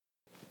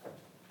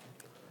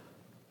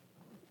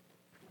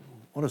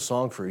What a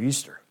song for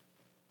Easter.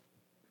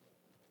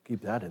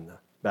 Keep that in the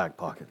back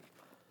pocket.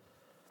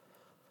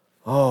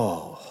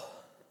 Oh.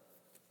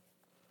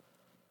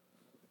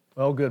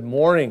 Well, good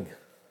morning.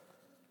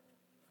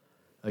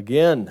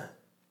 Again.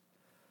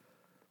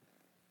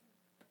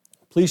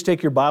 Please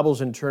take your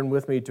Bibles and turn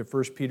with me to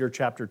 1 Peter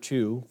chapter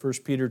 2. 1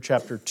 Peter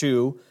chapter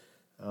 2.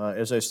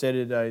 As I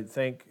stated, I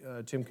thank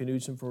Tim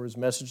Knudsen for his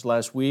message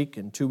last week.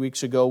 And 2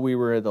 weeks ago, we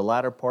were at the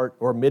latter part,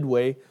 or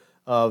midway,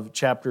 of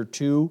chapter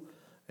 2.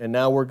 And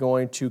now we're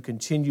going to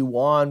continue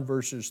on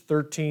verses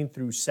 13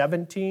 through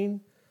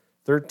 17.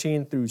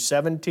 13 through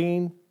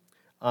 17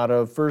 out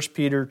of 1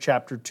 Peter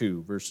chapter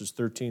 2, verses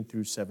 13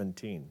 through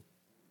 17.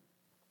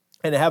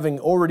 And having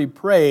already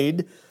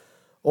prayed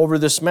over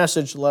this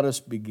message, let us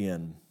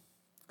begin.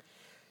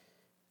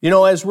 You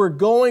know, as we're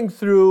going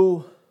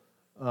through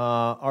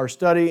our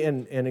study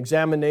and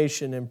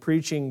examination and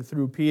preaching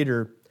through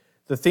Peter,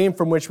 the theme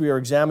from which we are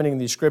examining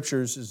these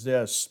scriptures is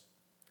this.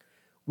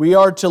 We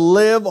are to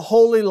live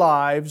holy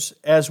lives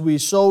as we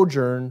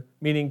sojourn,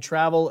 meaning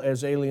travel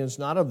as aliens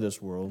not of this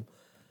world,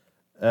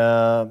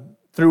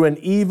 through an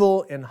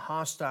evil and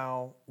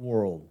hostile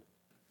world.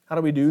 How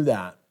do we do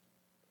that?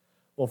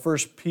 Well, 1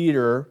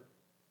 Peter,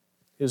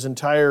 his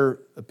entire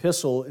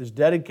epistle is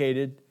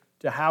dedicated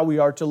to how we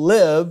are to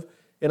live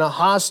in a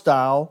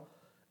hostile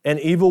and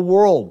evil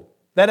world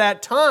that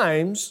at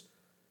times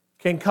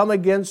can come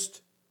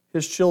against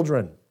his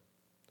children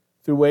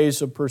through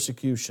ways of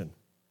persecution.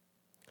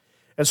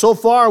 And so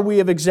far, we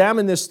have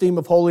examined this theme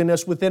of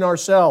holiness within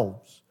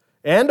ourselves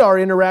and our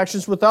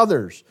interactions with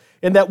others,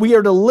 in that we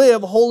are to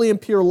live holy and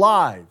pure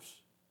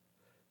lives,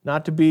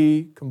 not to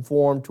be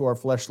conformed to our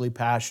fleshly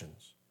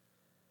passions,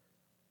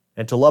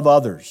 and to love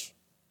others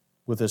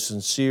with a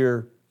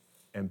sincere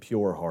and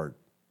pure heart.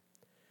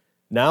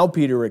 Now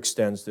Peter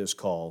extends this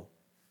call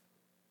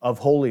of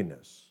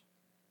holiness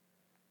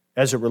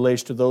as it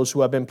relates to those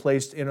who have been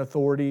placed in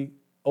authority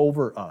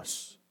over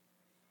us.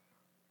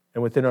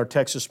 And within our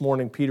text this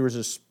morning, Peter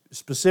is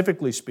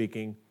specifically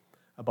speaking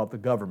about the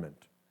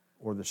government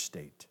or the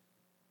state.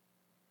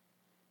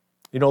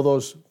 You know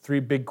those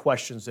three big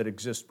questions that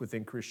exist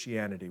within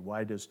Christianity.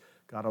 Why does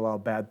God allow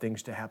bad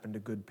things to happen to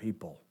good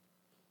people?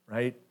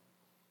 Right?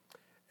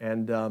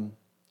 And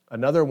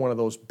another one of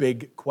those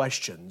big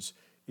questions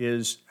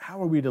is,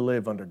 how are we to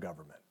live under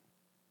government?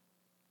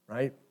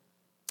 Right?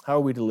 How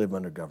are we to live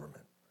under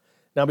government?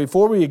 Now,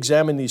 before we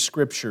examine these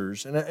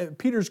scriptures, and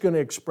Peter's going to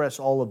express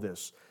all of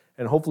this,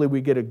 and hopefully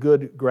we get a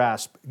good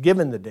grasp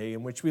given the day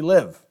in which we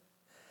live.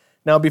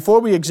 Now, before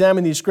we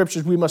examine these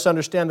scriptures, we must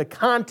understand the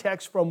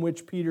context from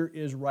which Peter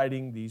is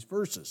writing these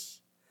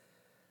verses.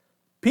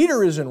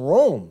 Peter is in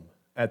Rome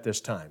at this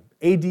time.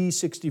 AD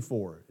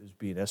 64 is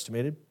being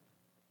estimated.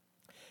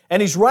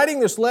 And he's writing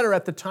this letter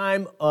at the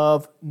time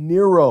of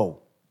Nero.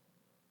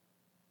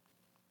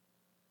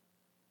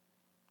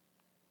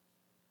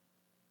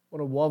 What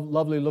a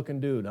lovely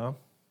looking dude, huh?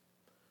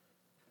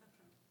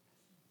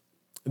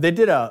 They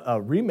did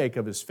a remake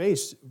of his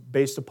face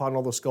based upon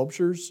all the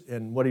sculptures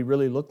and what he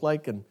really looked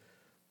like, and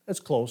that's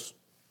close.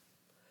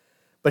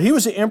 But he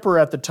was the emperor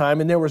at the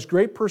time, and there was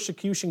great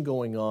persecution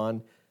going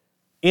on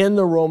in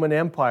the Roman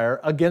Empire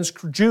against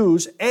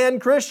Jews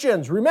and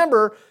Christians.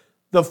 Remember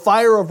the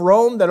fire of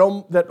Rome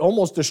that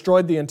almost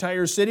destroyed the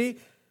entire city?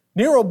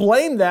 Nero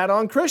blamed that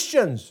on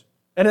Christians,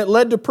 and it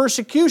led to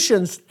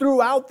persecutions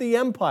throughout the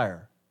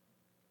empire.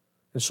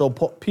 And so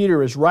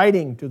Peter is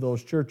writing to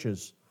those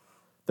churches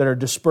that are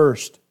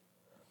dispersed.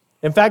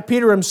 In fact,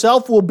 Peter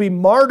himself will be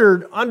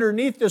martyred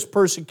underneath this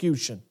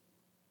persecution.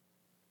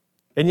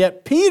 And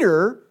yet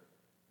Peter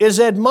is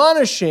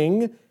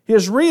admonishing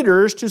his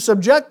readers to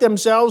subject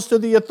themselves to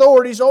the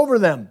authorities over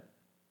them,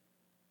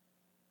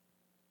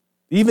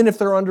 even if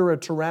they're under a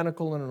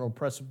tyrannical and an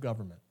oppressive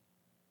government.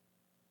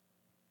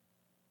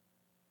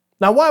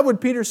 Now, why would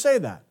Peter say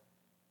that?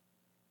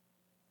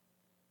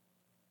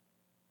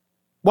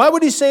 Why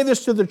would he say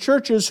this to the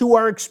churches who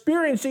are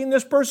experiencing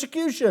this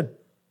persecution?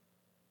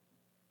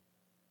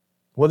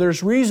 Well,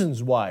 there's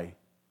reasons why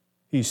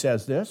he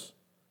says this.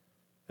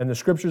 And the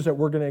scriptures that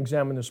we're going to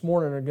examine this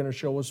morning are going to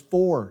show us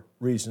 4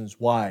 reasons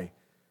why,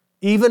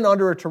 even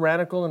under a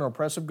tyrannical and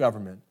oppressive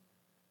government,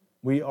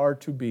 we are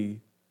to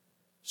be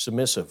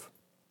submissive.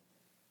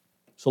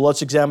 So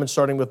let's examine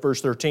starting with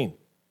verse 13.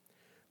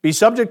 Be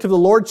subject to the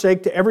Lord's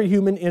sake to every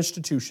human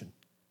institution.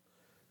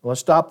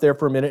 Let's stop there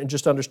for a minute and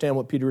just understand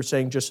what Peter is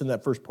saying just in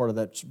that first part of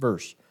that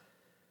verse.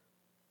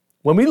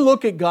 When we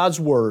look at God's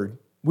Word,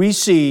 we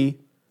see,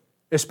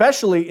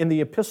 especially in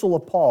the epistle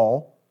of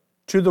Paul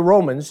to the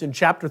Romans in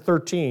chapter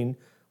 13,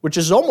 which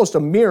is almost a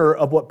mirror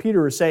of what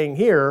Peter is saying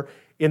here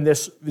in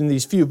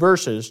these few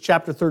verses.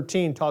 Chapter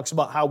 13 talks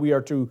about how we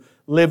are to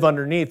live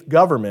underneath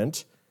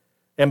government,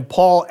 and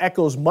Paul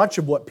echoes much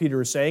of what Peter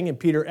is saying, and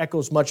Peter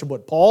echoes much of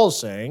what Paul is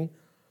saying.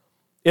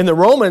 In the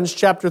Romans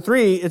chapter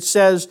 3, it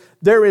says,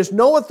 there is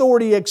no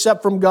authority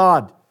except from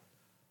God,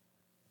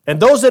 and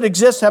those that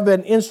exist have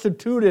been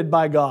instituted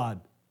by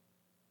God.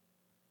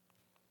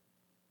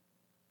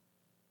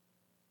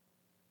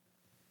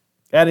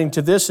 Adding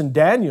to this in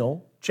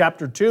Daniel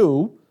chapter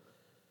 2,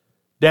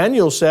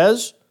 Daniel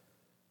says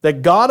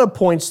that God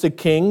appoints the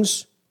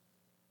kings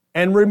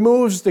and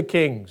removes the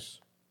kings.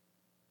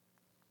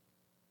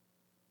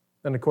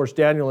 And of course,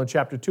 Daniel in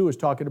chapter 2 is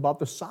talking about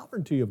the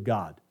sovereignty of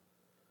God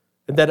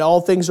and that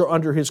all things are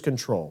under His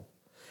control.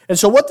 And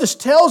so what this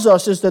tells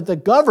us is that the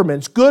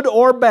governments, good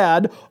or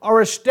bad,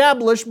 are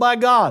established by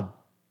God.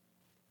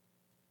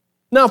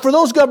 Now, for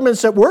those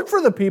governments that work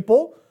for the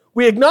people,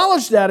 we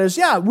acknowledge that as,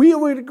 yeah, we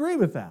would agree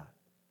with that.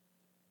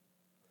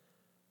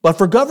 But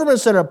for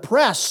governments that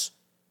oppress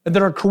and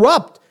that are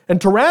corrupt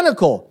and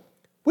tyrannical,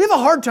 we have a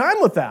hard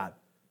time with that,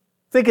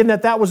 thinking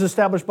that that was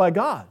established by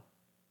God.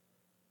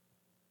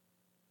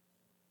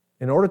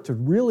 In order to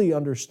really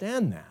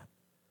understand that,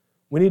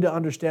 we need to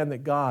understand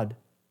that God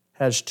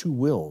has two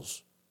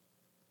wills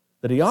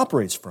that He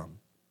operates from.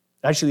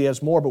 Actually, He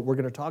has more, but we're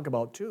going to talk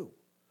about two.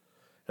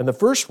 And the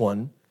first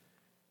one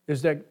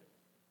is that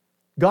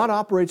God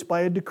operates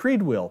by a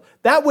decreed will.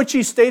 That which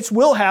He states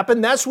will happen,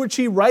 that's which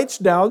He writes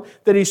down,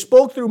 that He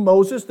spoke through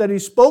Moses, that He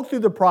spoke through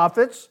the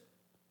prophets,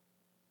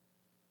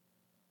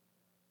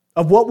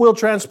 of what will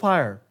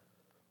transpire.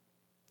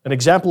 An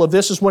example of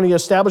this is when He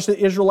established the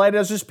Israelites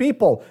as His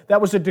people.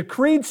 That was a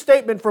decreed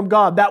statement from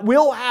God. That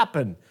will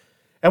happen.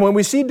 And when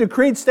we see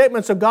decreed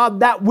statements of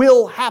God, that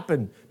will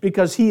happen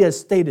because He has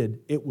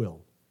stated it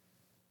will.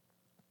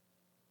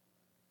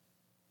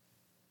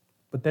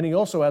 But then He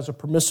also has a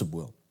permissive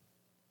will,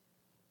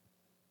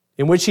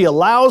 in which He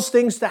allows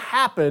things to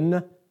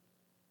happen,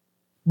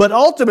 but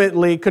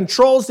ultimately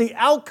controls the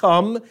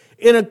outcome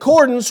in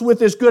accordance with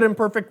His good and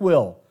perfect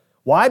will.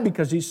 Why?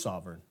 Because He's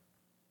sovereign.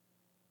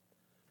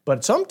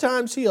 But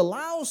sometimes He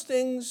allows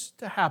things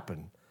to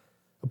happen.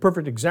 A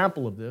perfect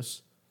example of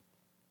this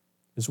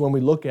is when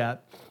we look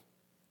at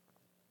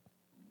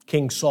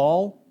King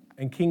Saul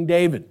and King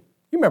David.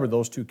 You remember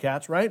those two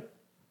cats, right?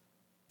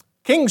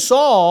 King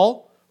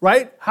Saul,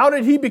 right? How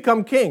did he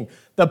become king?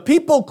 The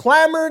people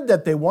clamored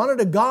that they wanted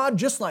a God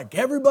just like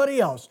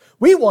everybody else.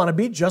 We want to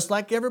be just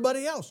like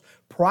everybody else.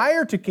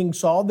 Prior to King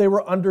Saul, they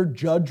were under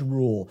judge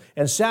rule,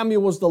 and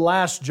Samuel was the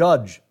last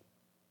judge.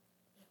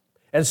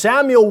 And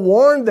Samuel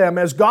warned them,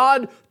 as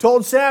God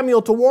told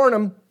Samuel to warn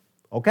them,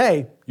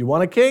 okay, you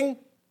want a king?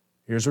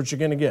 Here's what you're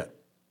going to get.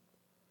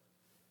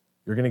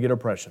 You're going to get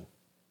oppression.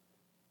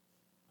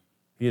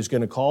 He is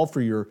going to call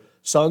for your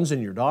sons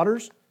and your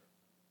daughters.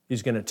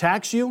 He's going to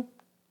tax you,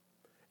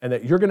 and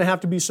that you're going to have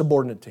to be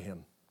subordinate to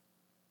Him.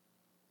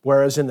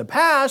 Whereas in the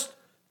past,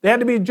 they had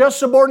to be just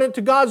subordinate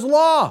to God's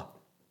law.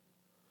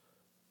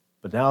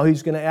 But now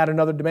He's going to add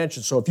another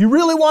dimension. So if you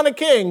really want a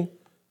king,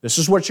 this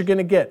is what you're going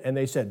to get. And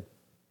they said,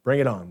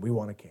 bring it on. We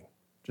want a king,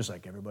 just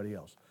like everybody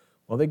else.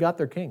 Well, they got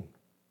their king.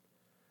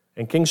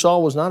 And King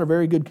Saul was not a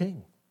very good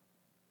king.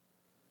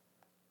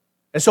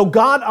 And so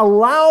God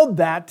allowed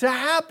that to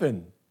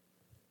happen.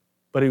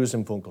 But He was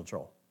in full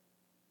control.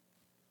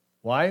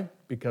 Why?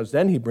 Because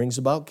then He brings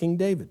about King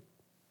David.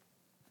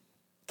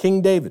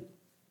 King David,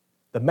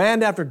 the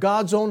man after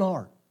God's own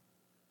heart.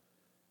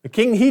 The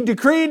king He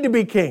decreed to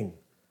be king.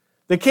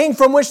 The king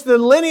from which the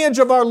lineage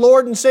of our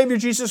Lord and Savior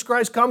Jesus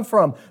Christ come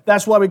from.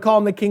 That's why we call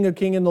Him the King of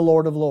Kings and the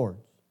Lord of Lords.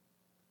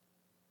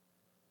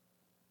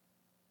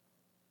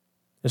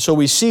 And so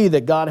we see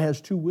that God has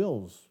two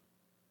wills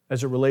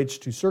as it relates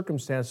to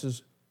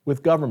circumstances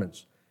with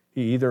governments.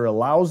 He either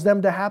allows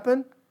them to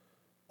happen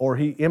or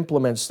He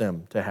implements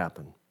them to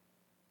happen.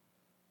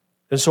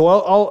 And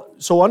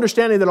so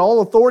understanding that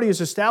all authority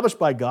is established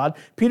by God,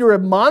 Peter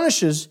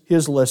admonishes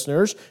his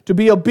listeners to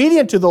be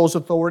obedient to those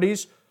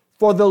authorities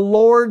for the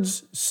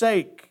Lord's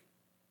sake.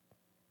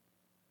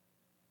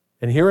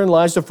 And herein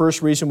lies the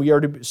first reason we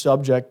are to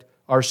subject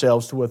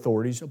ourselves to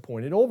authorities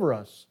appointed over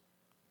us.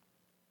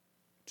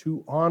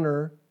 To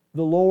honor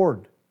the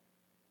Lord.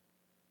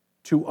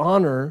 To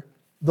honor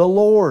the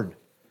Lord.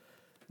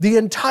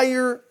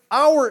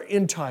 Our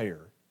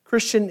entire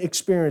Christian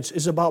experience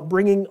is about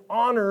bringing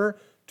honor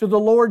to the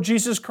Lord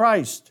Jesus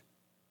Christ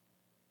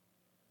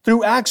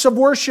through acts of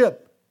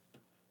worship.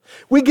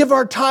 We give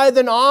our tithe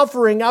and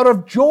offering out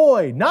of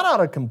joy, not out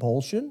of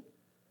compulsion,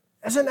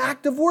 as an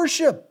act of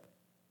worship.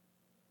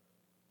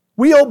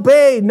 We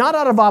obey not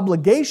out of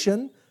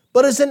obligation,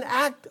 but as an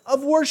act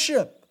of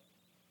worship.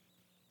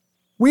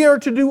 We are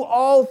to do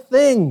all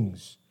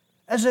things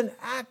as an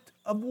act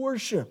of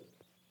worship.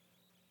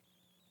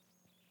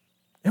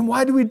 And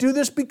why do we do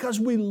this? Because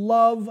we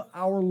love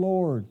our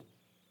Lord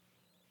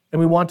and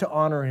we want to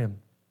honor Him.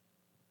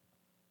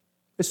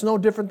 It's no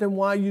different than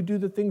why you do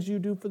the things you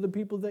do for the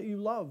people that you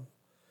love.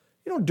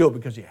 You don't do it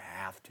because you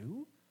have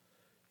to.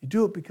 You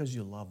do it because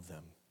you love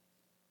them.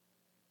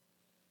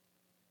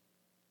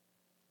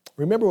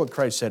 Remember what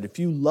Christ said, if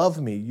you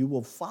love me, you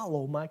will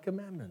follow my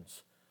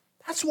commandments.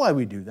 That's why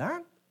we do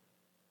that.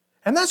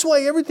 And that's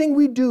why everything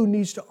we do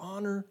needs to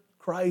honor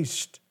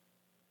Christ.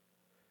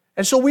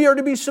 And so we are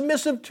to be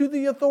submissive to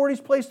the authorities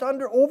placed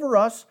over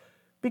us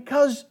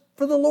because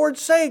for the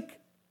Lord's sake,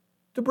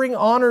 to bring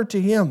honor to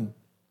Him.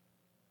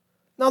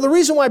 Now, the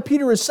reason why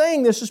Peter is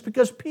saying this is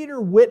because Peter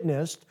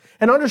witnessed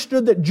and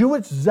understood that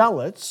Jewish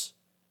zealots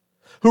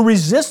who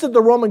resisted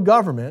the Roman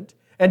government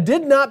and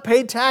did not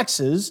pay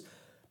taxes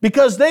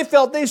because they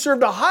felt they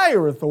served a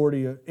higher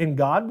authority in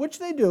God, which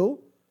they do,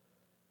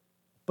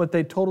 but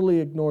they totally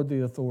ignored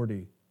the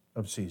authority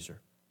of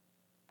Caesar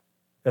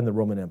and the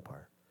Roman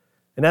Empire.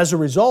 And as a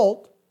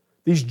result,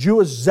 these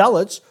Jewish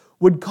zealots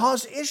would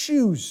cause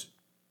issues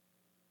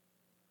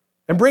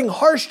and bring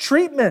harsh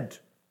treatment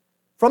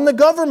from the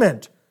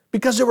government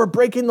because they were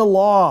breaking the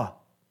law,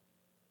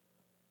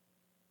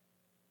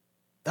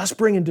 thus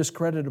bringing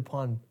discredit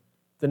upon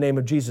the name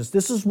of Jesus.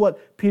 This is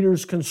what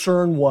Peter's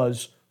concern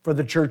was for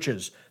the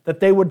churches, that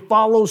they would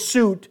follow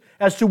suit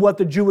as to what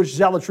the Jewish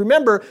zealots.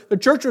 Remember, the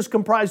church was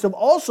comprised of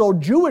also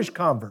Jewish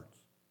converts,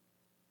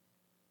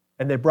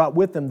 and they brought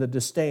with them the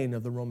disdain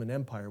of the Roman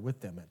Empire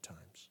with them at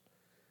times.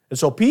 And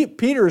so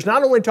Peter is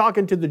not only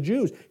talking to the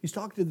Jews, he's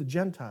talking to the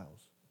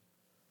Gentiles.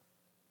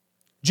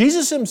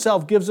 Jesus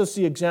himself gives us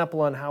the example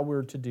on how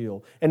we're to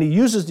deal, and he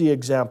uses the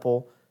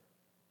example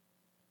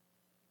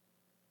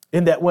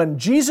in that when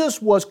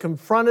Jesus was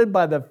confronted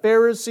by the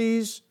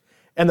Pharisees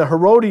and the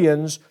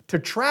Herodians to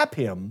trap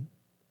him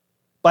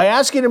by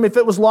asking him if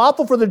it was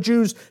lawful for the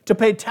Jews to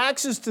pay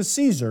taxes to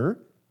Caesar,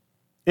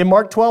 in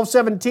Mark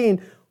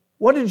 12:17,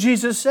 what did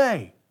Jesus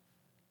say?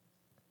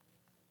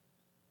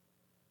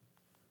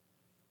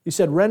 He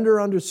said, "Render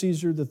unto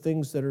Caesar the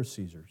things that are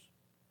Caesar's,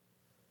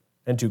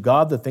 and to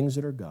God the things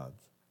that are God's."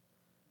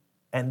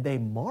 And they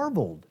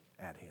marveled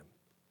at him.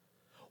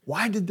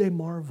 Why did they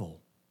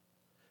marvel?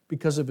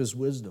 Because of his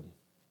wisdom.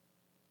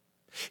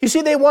 You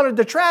see, they wanted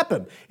to trap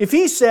him. If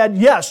he said,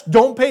 yes,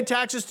 don't pay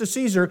taxes to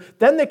Caesar,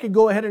 then they could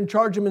go ahead and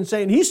charge him and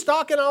say, he's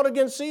stalking out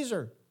against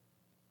Caesar.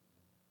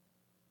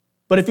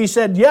 But if he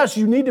said, yes,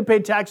 you need to pay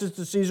taxes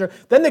to Caesar,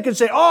 then they could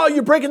say, oh,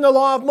 you're breaking the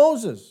law of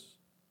Moses.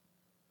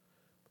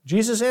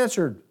 Jesus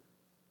answered,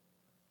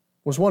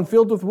 was one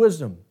filled with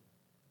wisdom.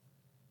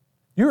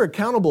 You're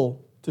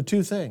accountable to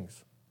two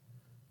things.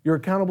 You're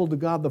accountable to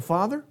God the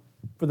Father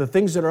for the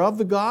things that are of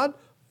the God,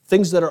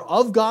 things that are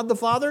of God the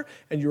Father,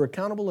 and you're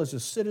accountable as a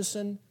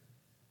citizen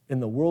in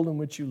the world in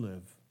which you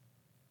live,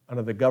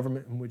 under the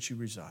government in which you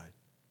reside.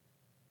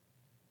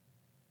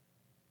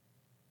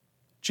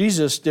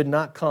 Jesus did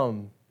not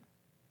come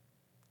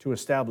to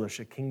establish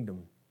a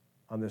kingdom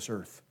on this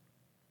earth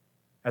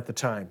at the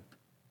time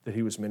that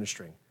he was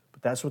ministering.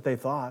 But that's what they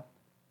thought.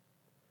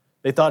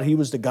 They thought he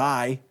was the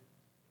guy.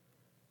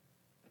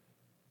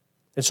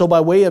 And so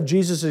by way of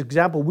Jesus'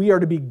 example, we are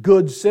to be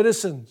good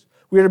citizens.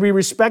 We are to be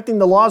respecting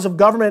the laws of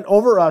government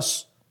over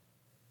us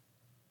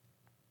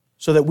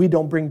so that we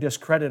don't bring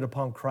discredit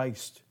upon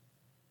Christ.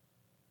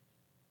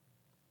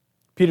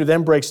 Peter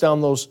then breaks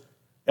down those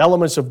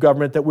elements of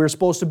government that we're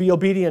supposed to be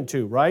obedient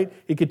to, right?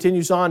 He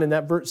continues on in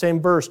that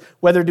same verse,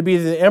 whether to be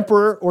the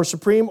emperor or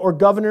supreme or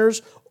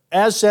governors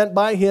as sent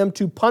by him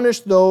to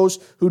punish those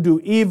who do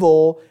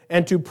evil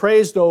and to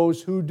praise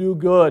those who do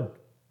good.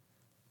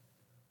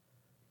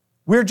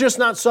 We're just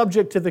not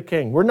subject to the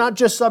king. We're not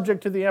just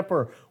subject to the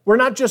emperor. We're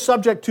not just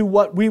subject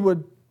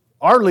to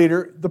our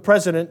leader, the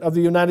President of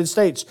the United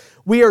States.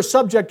 We are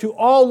subject to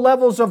all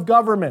levels of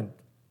government,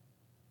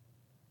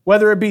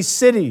 whether it be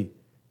city,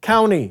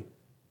 county,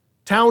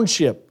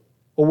 township,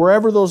 or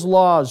wherever those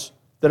laws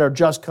that are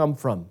just come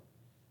from.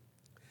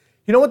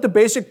 You know what the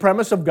basic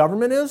premise of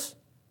government is?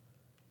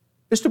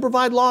 It's to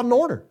provide law and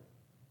order,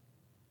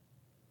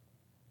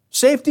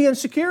 safety and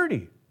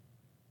security.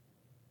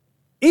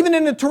 Even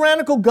in a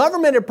tyrannical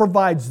government, it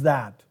provides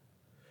that.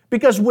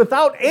 Because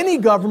without any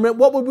government,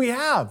 what would we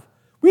have?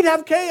 We'd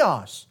have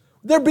chaos.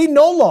 There'd be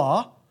no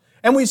law.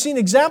 And we've seen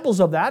examples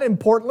of that in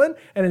Portland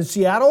and in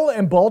Seattle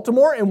and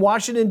Baltimore and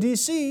Washington,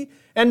 D.C.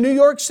 and New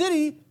York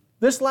City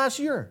this last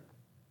year.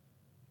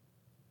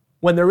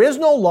 When there is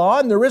no law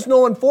and there is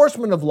no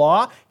enforcement of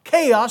law,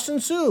 chaos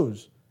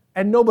ensues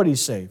and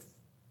nobody's safe.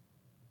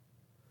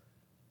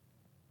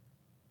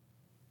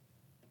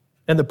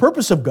 And the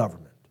purpose of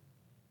government,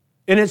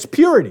 in its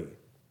purity,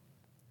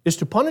 is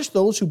to punish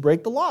those who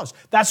break the laws.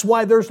 That's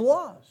why there's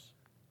laws.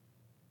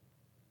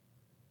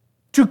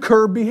 To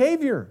curb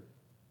behavior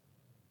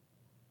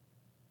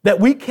that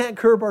we can't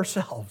curb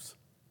ourselves.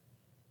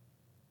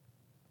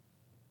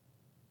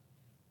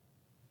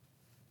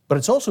 But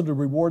it's also to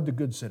reward the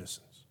good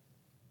citizens.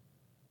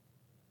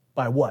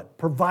 By what?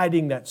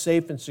 Providing that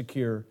safe and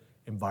secure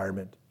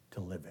environment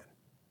to live in.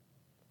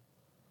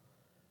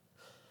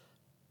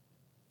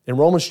 In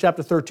Romans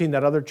chapter 13,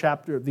 that other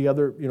chapter,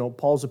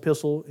 Paul's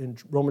epistle in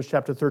Romans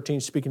chapter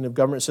 13, speaking of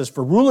government, says,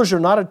 "For rulers are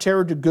not a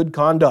terror to good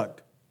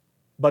conduct,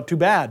 but to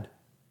bad.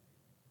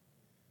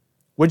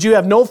 Would you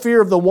have no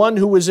fear of the one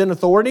who is in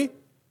authority?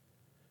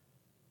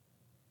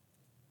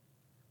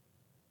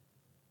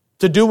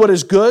 To do what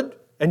is good,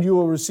 and you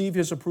will receive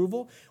his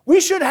approval." We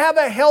should have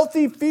a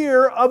healthy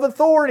fear of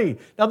authority.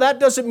 Now, that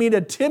doesn't mean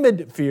a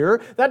timid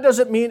fear. That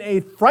doesn't mean a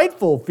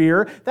frightful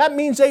fear. That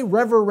means a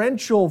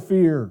reverential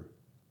fear.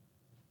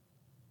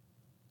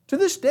 To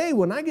this day,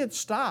 when I get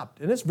stopped,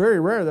 and it's very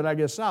rare that I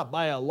get stopped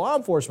by a law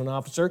enforcement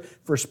officer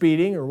for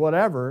speeding or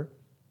whatever.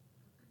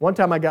 One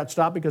time I got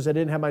stopped because I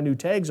didn't have my new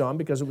tags on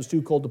because it was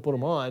too cold to put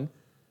them on. And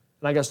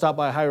I got stopped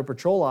by a highway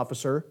patrol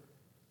officer.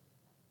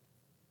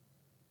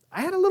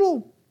 I had a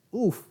little,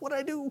 what'd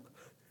I do?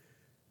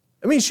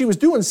 I mean, she was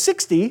doing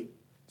 60,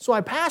 so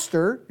I passed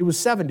her. It was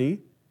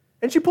 70,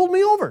 and she pulled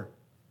me over.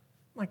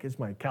 I'm like, is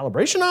my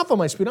calibration off on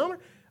my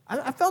speedometer?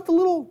 I felt a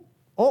little,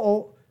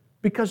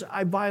 because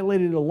I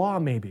violated a law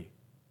maybe.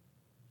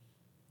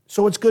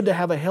 So it's good to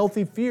have a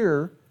healthy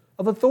fear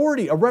of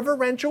authority, a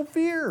reverential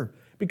fear,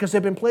 because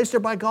they've been placed there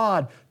by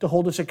God to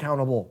hold us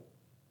accountable.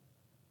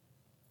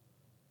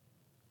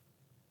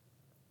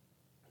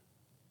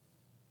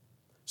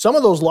 Some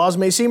of those laws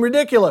may seem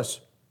ridiculous,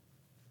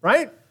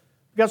 right?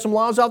 We've got some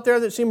laws out there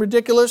that seem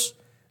ridiculous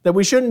that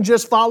we shouldn't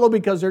just follow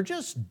because they're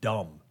just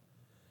dumb.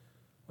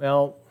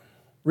 Well,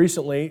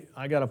 recently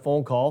I got a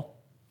phone call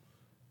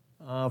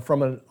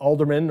from an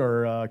alderman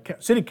or a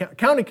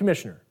county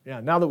commissioner. Yeah,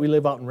 now that we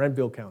live out in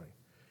Renville County.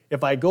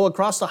 If I go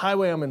across the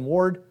highway, I'm in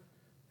Ward,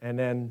 and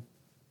then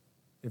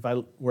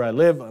where I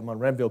live, I'm on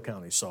Renville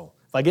County. So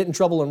if I get in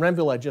trouble in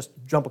Renville, I just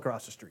jump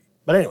across the street.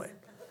 But anyway,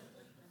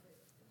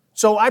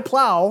 so I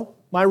plow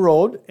my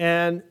road,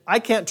 and I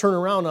can't turn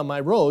around on my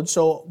road.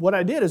 So what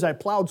I did is I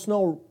plowed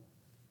snow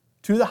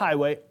to the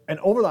highway and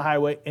over the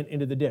highway and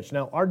into the ditch.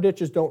 Now, our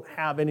ditches don't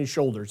have any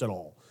shoulders at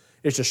all.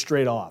 It's just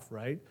straight off,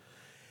 right?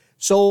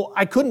 So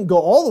I couldn't go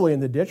all the way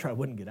in the ditch or I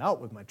wouldn't get out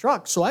with my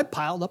truck. So I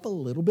piled up a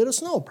little bit of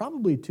snow,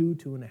 probably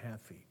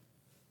 2.5 feet.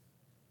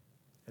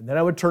 And then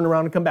I would turn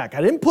around and come back.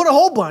 I didn't put a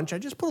whole bunch, I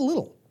just put a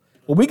little.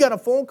 Well, we got a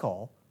phone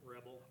call.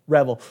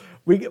 Rebel.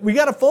 We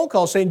got a phone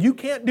call saying, you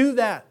can't do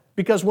that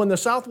because when the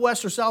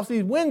southwest or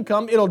southeast wind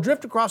come, it'll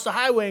drift across the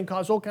highway and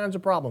cause all kinds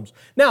of problems.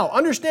 Now,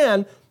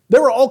 understand,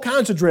 there were all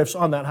kinds of drifts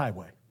on that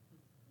highway.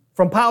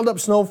 From piled up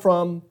snow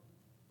from,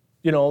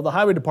 the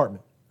highway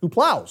department who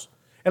plows.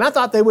 And I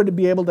thought they would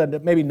be able to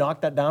maybe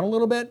knock that down a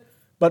little bit,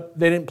 but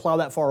they didn't plow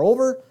that far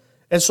over.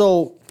 And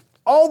so,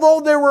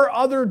 although there were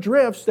other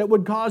drifts that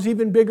would cause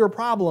even bigger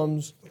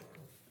problems,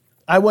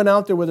 I went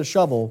out there with a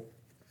shovel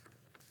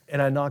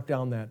and I knocked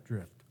down that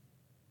drift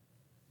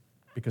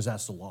because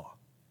that's the law.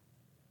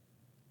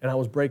 And I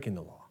was breaking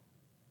the law.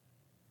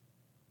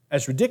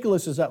 As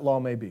ridiculous as that law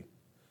may be.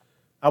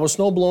 I was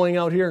snow blowing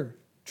out here,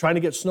 trying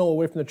to get snow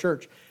away from the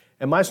church.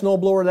 And my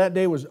snowblower that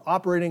day was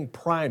operating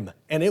prime,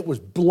 and it was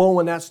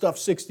blowing that stuff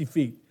 60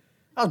 feet.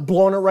 I was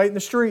blowing it right in the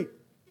street.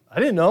 I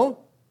didn't know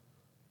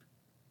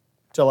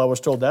until I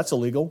was told that's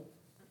illegal.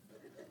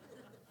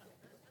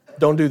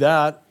 Don't do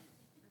that.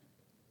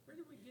 Where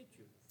did we get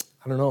you?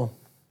 I don't know.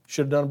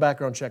 Should have done a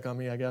background check on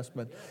me, I guess.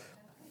 But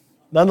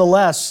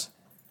nonetheless,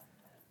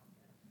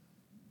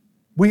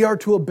 we are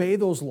to obey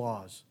those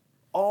laws,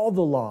 all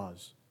the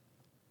laws,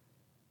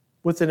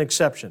 with an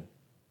exception.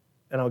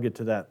 And I'll get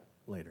to that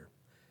later.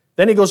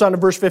 Then he goes on to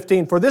verse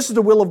 15. For this is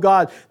the will of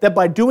God, that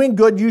by doing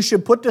good you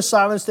should put to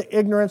silence the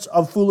ignorance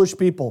of foolish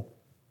people.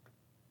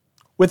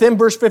 Within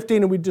verse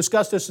 15, and we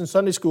discussed this in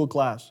Sunday school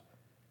class,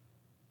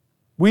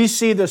 we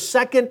see the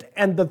second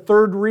and the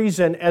third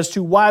reason as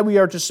to why we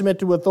are to submit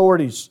to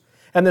authorities.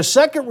 And the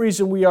second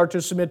reason we are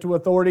to submit to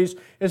authorities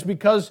is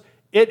because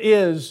it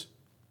is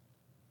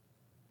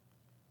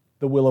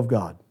the will of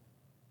God.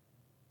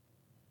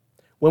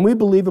 When we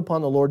believe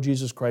upon the Lord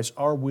Jesus Christ,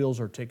 our wills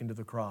are taken to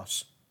the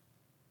cross.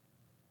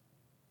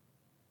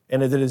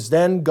 And it is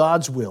then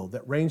God's will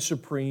that reigns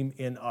supreme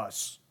in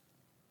us.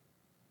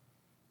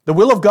 The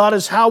will of God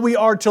is how we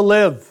are to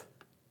live.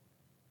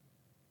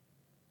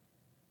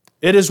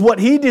 It is what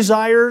He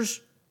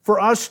desires for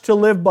us to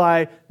live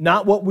by,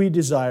 not what we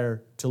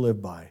desire to live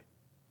by.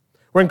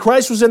 When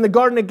Christ was in the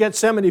Garden of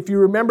Gethsemane, if you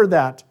remember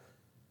that,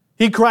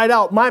 He cried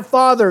out, "My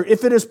Father,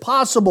 if it is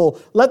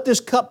possible, let this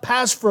cup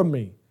pass from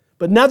me.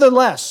 But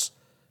nevertheless,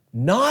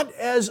 not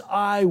as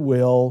I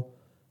will,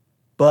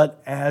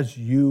 but as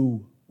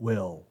you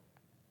will."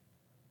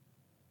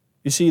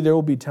 You see, there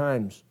will be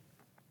times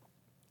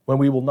when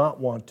we will not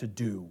want to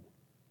do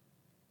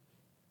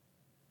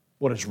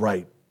what is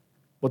right,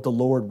 what the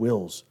Lord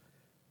wills.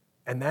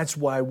 And that's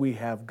why we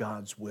have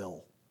God's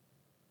will.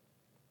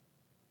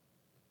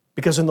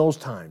 Because in those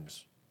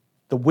times,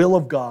 the will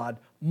of God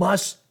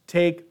must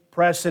take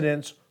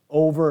precedence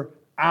over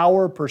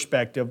our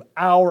perspective,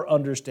 our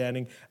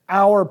understanding,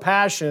 our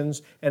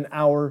passions, and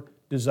our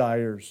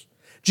desires.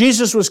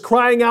 Jesus was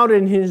crying out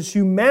in His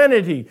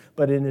humanity,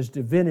 but in His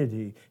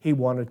divinity, He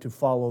wanted to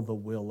follow the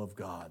will of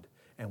God.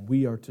 And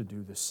we are to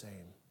do the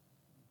same.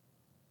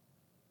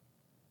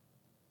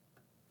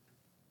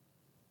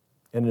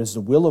 And it is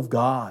the will of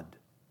God.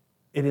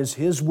 It is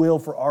His will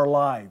for our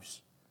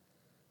lives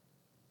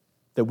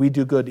that we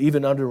do good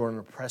even under an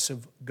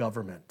oppressive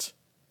government.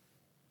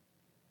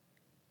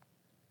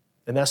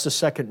 And that's the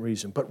second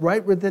reason. But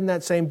right within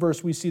that same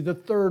verse, we see the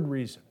third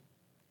reason.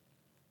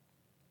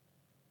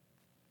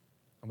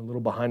 I'm a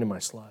little behind in my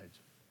slides.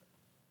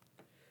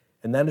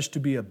 And that is to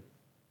be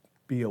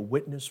a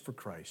witness for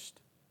Christ.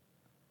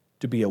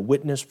 To be a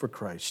witness for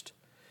Christ.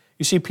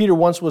 You see, Peter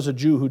once was a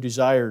Jew who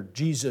desired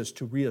Jesus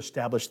to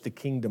reestablish the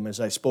kingdom, as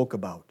I spoke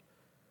about,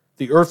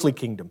 the earthly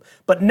kingdom.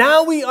 But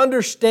now he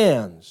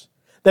understands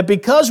that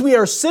because we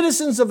are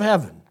citizens of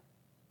heaven,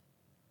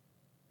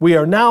 we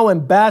are now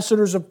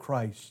ambassadors of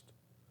Christ,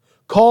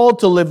 called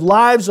to live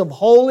lives of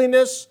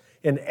holiness,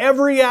 in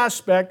every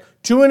aspect,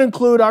 to and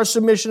include our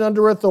submission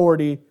under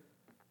authority,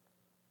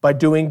 by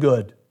doing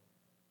good,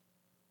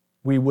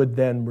 we would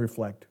then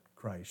reflect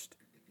Christ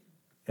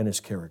and His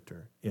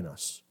character in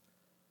us.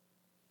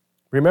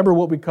 Remember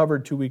what we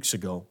covered 2 weeks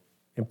ago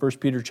in 1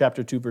 Peter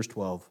chapter 2, verse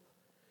 12.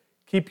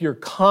 Keep your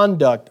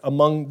conduct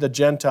among the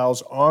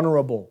Gentiles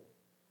honorable,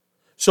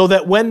 so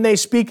that when they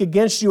speak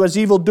against you as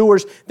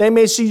evildoers, they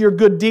may see your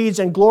good deeds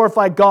and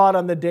glorify God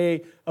on the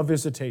day of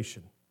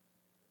visitation.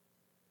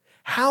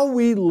 How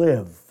we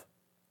live,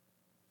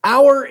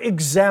 our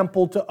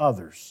example to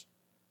others,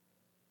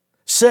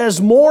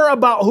 says more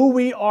about who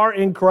we are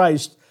in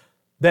Christ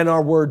than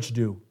our words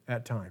do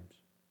at times.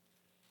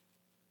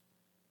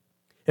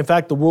 In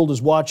fact, the world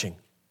is watching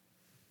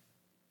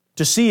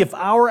to see if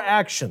our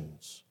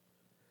actions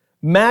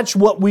match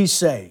what we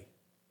say,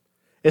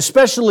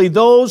 especially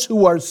those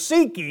who are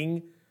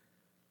seeking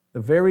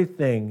the very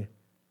thing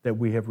that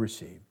we have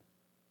received.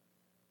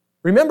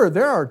 Remember,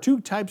 there are two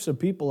types of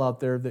people out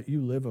there that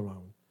you live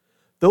around.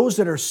 Those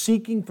that are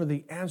seeking for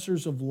the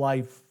answers of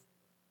life,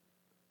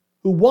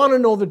 who want to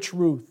know the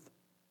truth,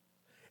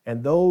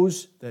 and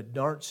those that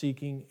aren't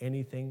seeking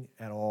anything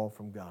at all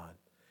from God.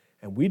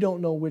 And we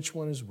don't know which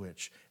one is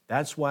which.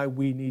 That's why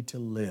we need to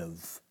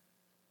live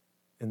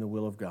in the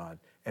will of God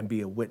and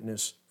be a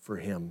witness for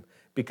Him.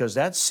 Because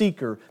that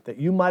seeker that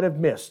you might have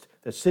missed,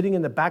 that's sitting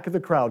in the back of the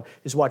crowd,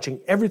 is watching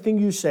everything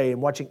you say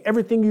and watching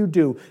everything you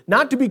do,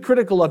 not to be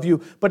critical of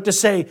you, but to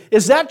say,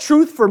 is that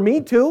truth for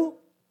me too?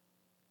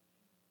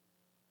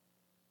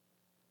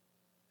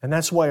 And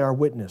that's why our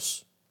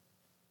witness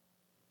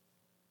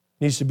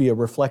needs to be a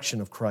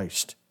reflection of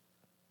Christ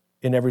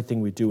in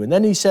everything we do. And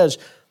then he says,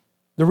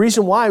 the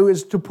reason why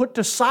is to put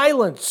to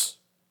silence.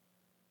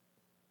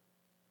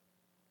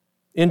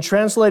 In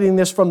translating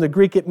this from the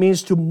Greek, it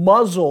means to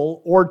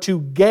muzzle or to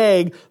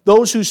gag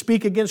those who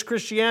speak against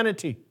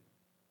Christianity.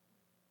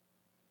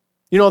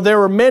 You know, there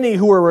were many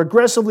who were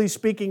aggressively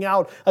speaking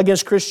out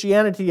against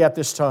Christianity at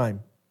this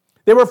time.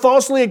 They were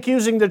falsely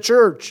accusing the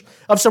church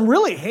of some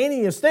really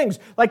heinous things,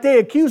 like they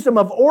accused them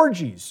of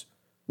orgies.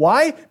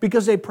 Why?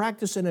 Because they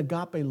practiced an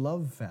agape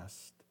love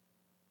fest.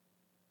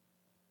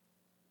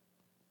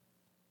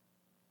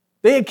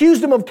 They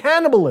accused them of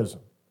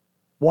cannibalism.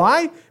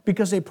 Why?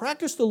 Because they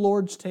practiced the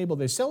Lord's table.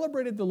 They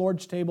celebrated the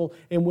Lord's table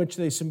in which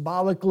they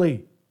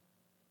symbolically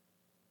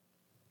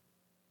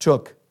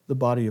took the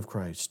body of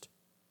Christ.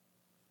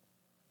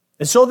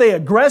 And so they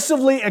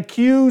aggressively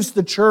accused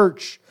the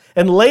church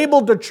and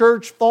labeled the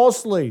church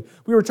falsely.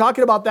 We were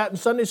talking about that in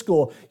Sunday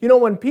school. You know,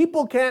 when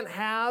people can't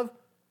have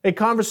a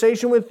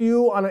conversation with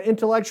you on an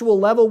intellectual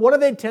level, what do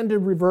they tend to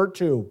revert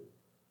to?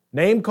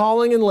 Name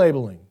calling and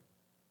labeling.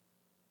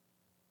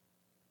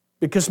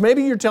 Because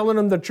maybe you're telling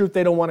them the truth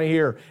they don't want to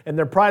hear, and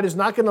their pride is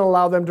not going to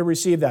allow them to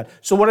receive that.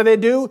 So what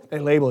do? They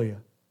label you.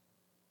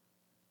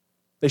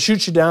 They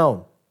shoot you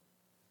down.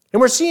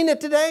 And we're seeing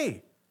it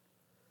today.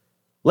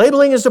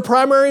 Labeling is the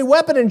primary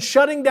weapon in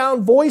shutting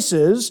down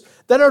voices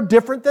that are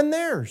different than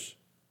theirs.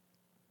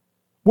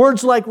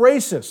 Words like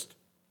racist,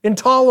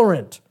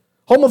 intolerant,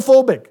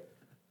 homophobic,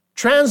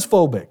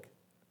 transphobic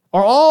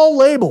are all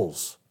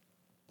labels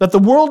that the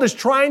world is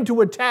trying to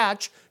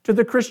attach to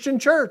the Christian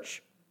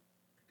church.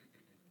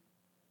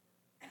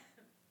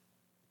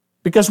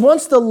 Because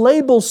once the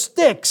label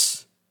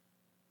sticks,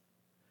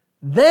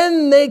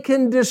 then they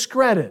can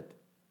discredit.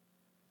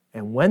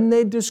 And when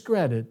they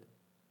discredit,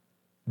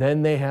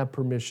 then they have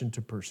permission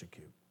to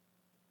persecute.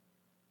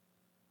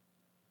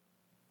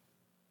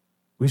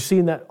 We've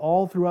seen that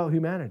all throughout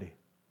humanity.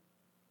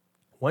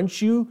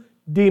 Once you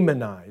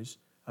demonize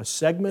a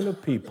segment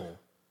of people,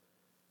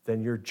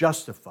 then you're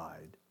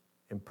justified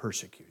in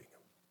persecuting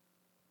them.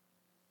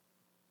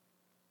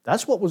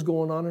 That's what was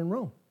going on in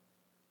Rome.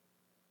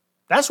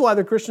 That's why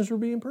the Christians were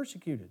being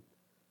persecuted.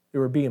 They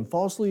were being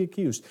falsely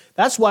accused.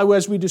 That's why,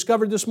 as we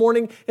discovered this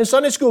morning in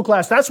Sunday school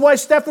class, that's why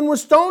Stephen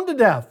was stoned to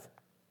death.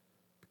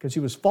 Because he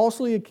was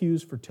falsely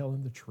accused for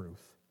telling the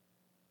truth.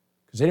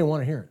 Because they didn't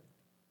want to hear it.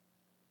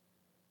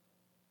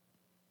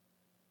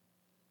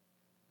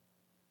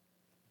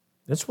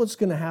 That's what's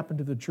going to happen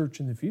to the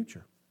church in the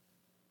future.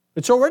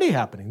 It's already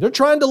happening. They're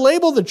trying to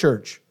label the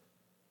church.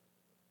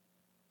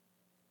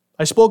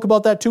 I spoke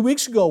about that 2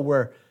 weeks ago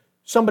where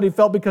somebody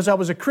felt because I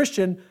was a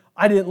Christian,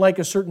 I didn't like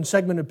a certain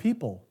segment of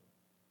people.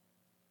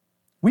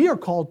 We are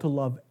called to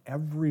love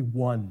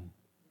everyone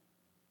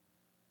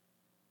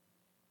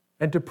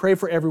and to pray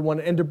for everyone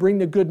and to bring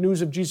the good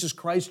news of Jesus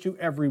Christ to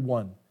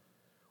everyone.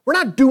 We're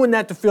not doing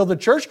that to fill the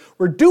church.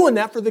 We're doing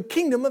that for the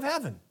kingdom of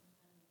heaven.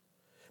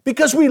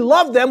 Because we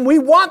love them, we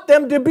want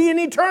them to be in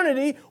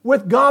eternity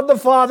with God the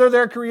Father,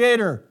 their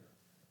Creator.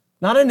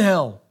 Not in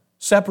hell,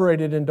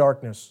 separated in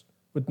darkness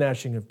with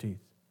gnashing of teeth.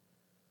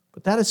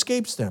 But that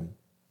escapes them.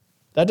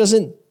 That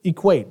doesn't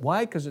equate.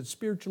 Why? Because it's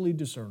spiritually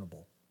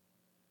discernible.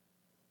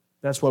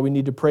 That's why we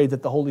need to pray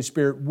that the Holy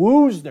Spirit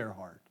woos their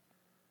heart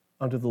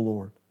unto the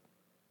Lord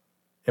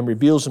and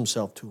reveals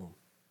Himself to them.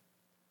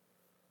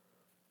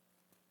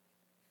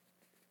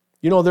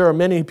 You know, there are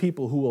many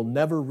people who will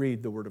never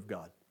read the Word of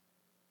God.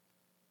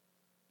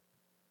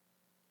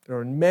 There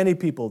are many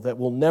people that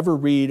will never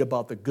read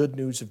about the good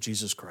news of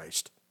Jesus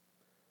Christ,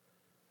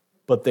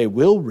 but they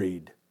will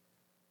read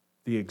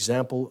the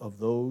example of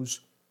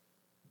those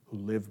who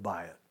live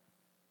by it.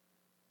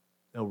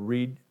 They'll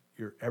read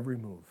your every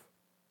move.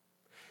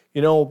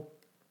 You know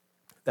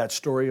that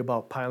story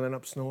about piling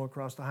up snow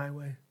across the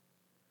highway?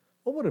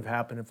 What would have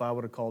happened if I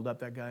would have called up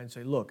that guy and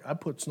say, look, I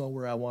put snow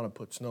where I want to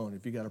put snow, and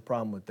if you got a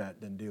problem with that,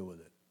 then deal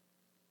with it.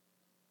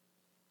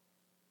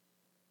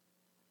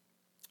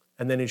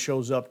 And then he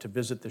shows up to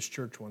visit this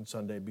church one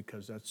Sunday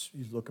because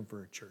he's looking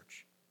for a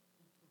church.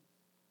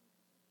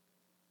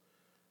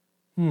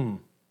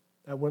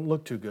 That wouldn't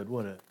look too good,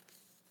 would it?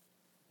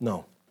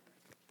 No,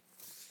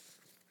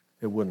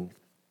 it wouldn't.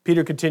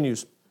 Peter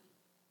continues,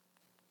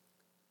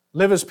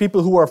 live as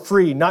people who are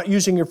free, not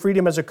using your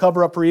freedom as a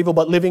cover-up for evil,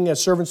 but living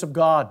as servants of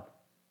God.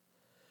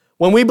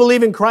 When we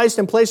believe in Christ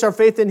and place our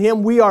faith in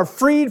Him, we are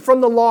freed from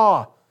the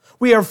law.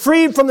 We are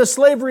freed from the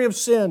slavery of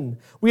sin.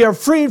 We are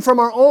freed from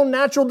our own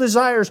natural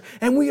desires,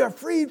 and we are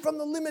freed from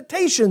the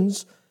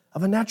limitations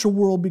of a natural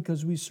world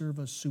because we serve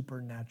a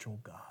supernatural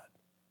God.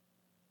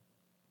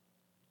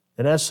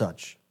 And as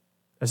such,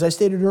 as I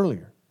stated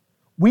earlier,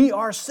 we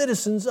are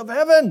citizens of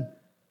heaven.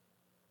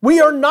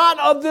 We are not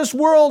of this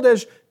world,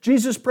 as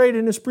Jesus prayed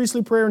in His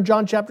priestly prayer in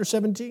John chapter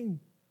 17.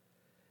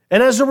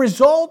 And as a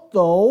result,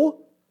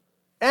 though,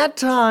 at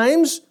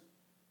times,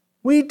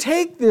 we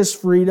take this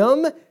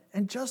freedom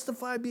and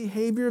justify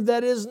behavior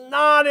that is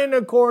not in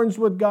accordance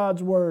with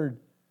God's Word.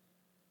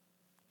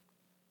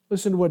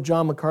 Listen to what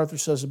John MacArthur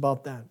says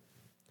about that.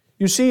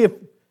 You see, if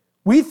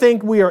we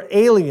think we are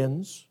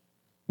aliens,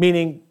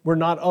 meaning we're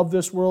not of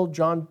this world,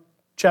 John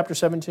chapter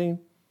 17,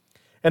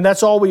 and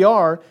that's all we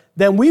are,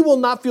 then we will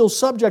not feel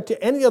subject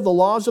to any of the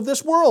laws of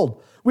this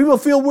world. We will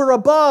feel we're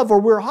above or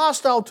we're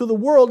hostile to the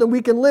world and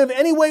we can live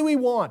any way we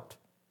want.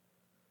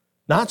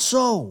 Not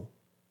so.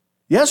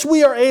 Yes,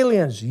 we are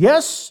aliens.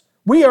 Yes,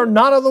 we are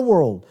not of the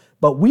world,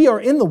 but we are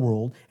in the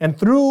world, and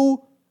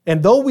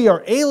though we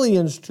are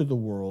aliens to the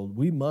world,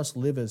 we must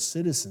live as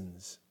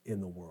citizens in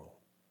the world.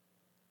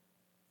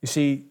 You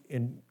see,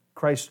 in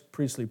Christ's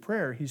priestly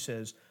prayer, He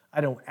says,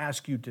 I don't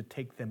ask you to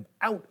take them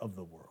out of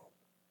the world.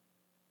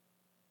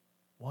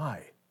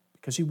 Why?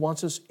 Because He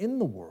wants us in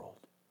the world.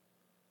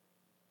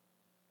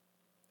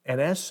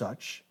 And as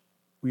such,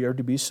 we are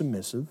to be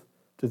submissive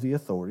to the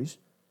authorities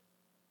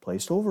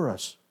placed over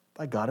us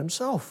by God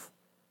Himself.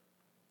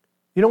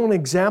 You know an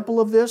example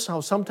of this,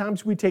 how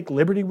sometimes we take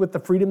liberty with the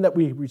freedom that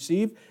we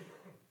receive,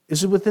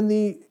 is within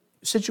the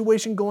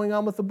situation going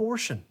on with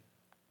abortion.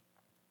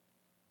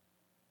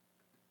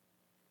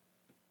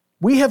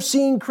 We have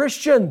seen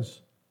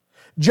Christians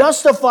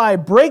justify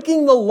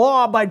breaking the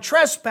law by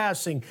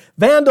trespassing,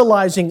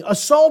 vandalizing,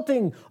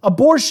 assaulting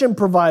abortion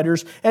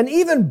providers, and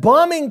even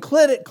bombing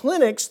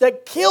clinics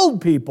that killed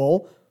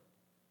people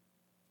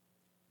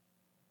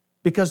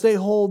because they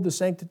hold the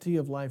sanctity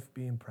of life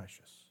being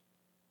precious.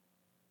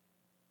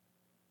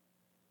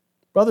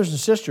 Brothers and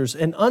sisters,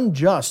 and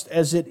unjust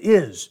as it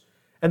is,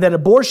 and that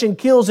abortion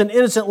kills an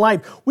innocent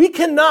life, we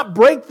cannot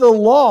break the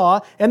law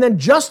and then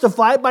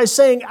justify it by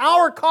saying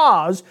our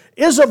cause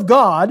is of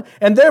God,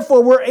 and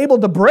therefore we're able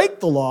to break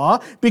the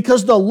law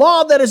because the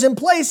law that is in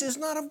place is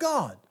not of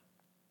God.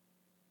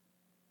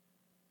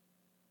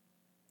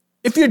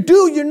 If you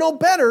do, you know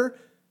better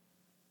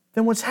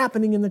than what's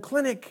happening in the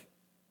clinic.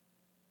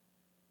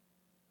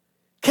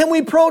 Can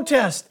we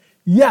protest?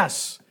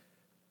 Yes.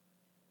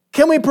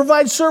 Can we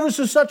provide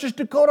services such as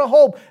Dakota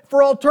Hope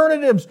for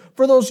alternatives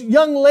for those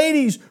young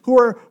ladies who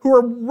are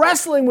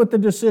wrestling with the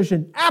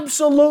decision?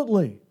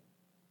 Absolutely.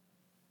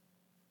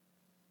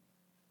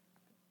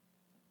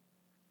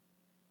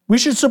 We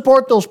should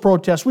support those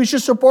protests. We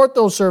should support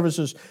those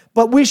services.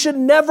 But we should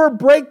never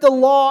break the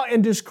law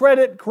and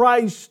discredit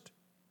Christ.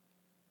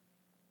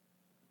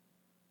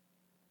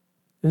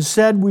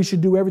 Instead, we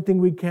should do everything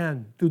we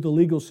can through the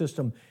legal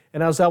system.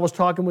 And as I was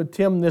talking with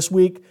Tim this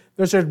week,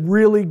 there's a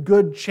really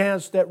good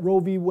chance that Roe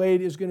v.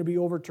 Wade is going to be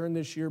overturned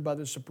this year by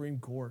the Supreme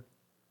Court.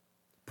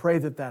 Pray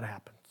that that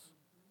happens.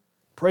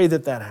 Pray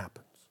that that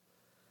happens.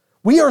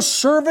 We are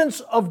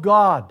servants of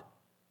God.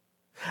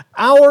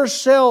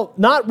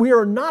 We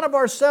are not of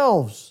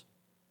ourselves.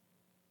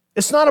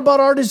 It's not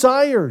about our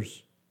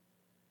desires.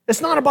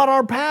 It's not about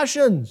our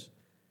passions.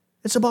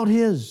 It's about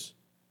His.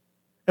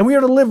 And we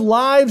are to live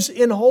lives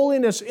in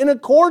holiness in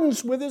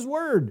accordance with His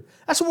Word.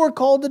 That's what we're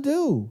called to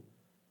do.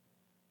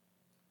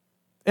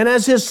 And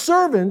as His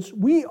servants,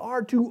 we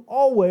are to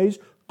always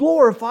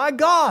glorify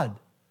God.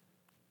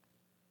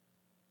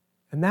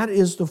 And that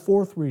is the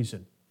fourth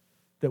reason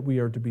that we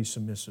are to be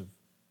submissive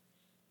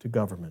to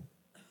government,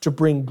 to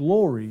bring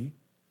glory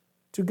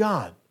to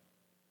God.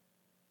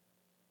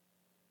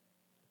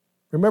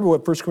 Remember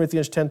what 1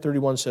 Corinthians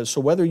 10:31 says, so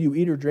whether you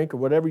eat or drink or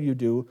whatever you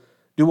do,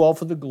 do all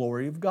for the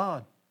glory of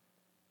God.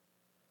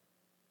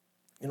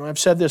 You know, I've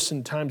said this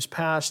in times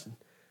past.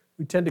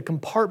 We tend to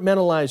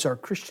compartmentalize our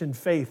Christian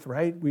faith,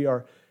 right?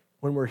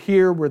 When we're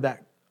here, we're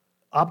that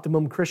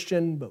optimum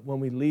Christian, but when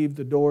we leave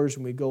the doors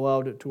and we go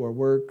out to our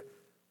work,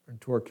 and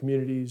to our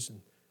communities,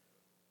 and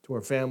to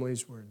our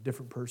families, we're a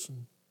different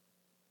person.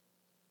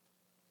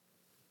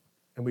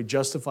 and we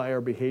justify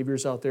our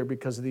behaviors out there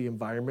because of the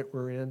environment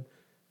we're in,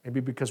 maybe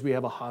because we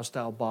have a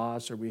hostile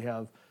boss or we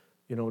have,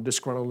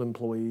 disgruntled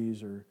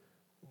employees or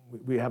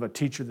we have a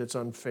teacher that's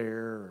unfair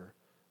or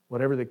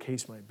whatever the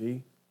case might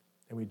be,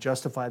 and we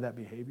justify that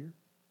behavior.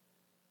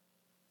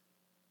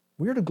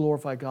 We are to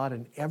glorify God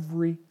in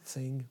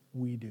everything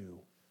we do.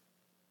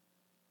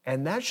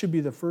 And that should be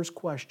the first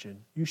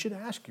question you should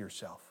ask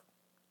yourself.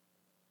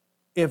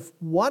 If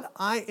what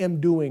I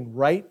am doing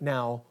right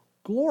now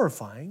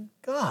glorifying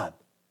God?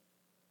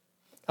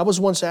 I was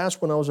once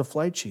asked when I was a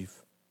flight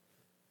chief.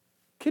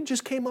 A kid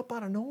just came up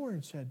out of nowhere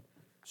and said,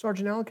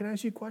 Sergeant Allen, can I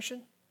ask you a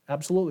question?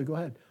 Absolutely, go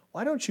ahead.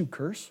 Why don't you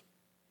curse?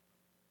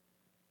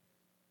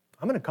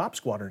 I'm in a cop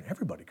squadron.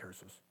 Everybody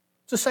curses.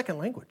 It's a second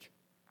language,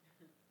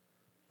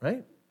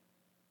 right?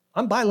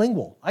 I'm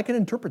bilingual. I can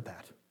interpret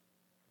that.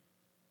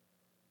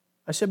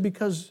 I said,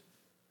 because,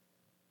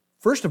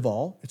 first of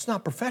all, it's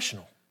not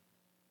professional.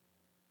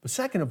 But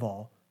second of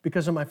all,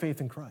 because of my faith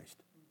in Christ.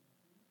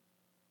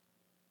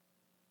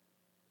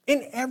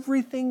 In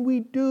everything we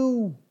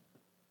do.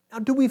 Now,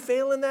 do we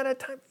fail in that at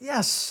times?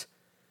 Yes.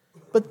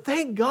 But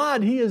thank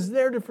God He is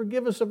there to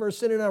forgive us of our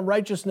sin and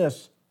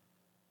unrighteousness.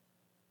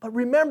 But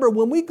remember,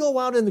 when we go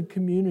out in the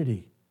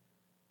community,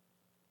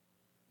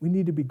 we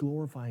need to be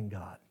glorifying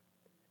God.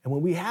 And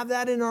when we have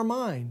that in our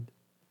mind,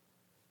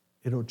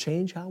 it'll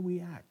change how we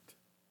act.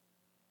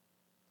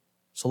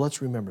 So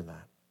let's remember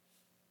that.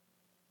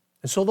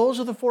 And so those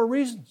are the 4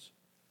 reasons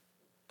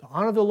to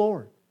honor the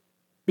Lord.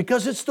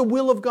 Because it's the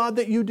will of God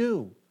that you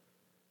do.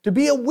 To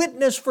be a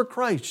witness for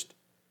Christ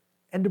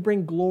and to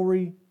bring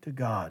glory to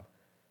God.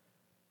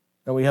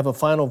 Now we have a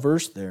final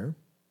verse there.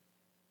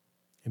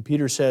 And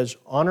Peter says,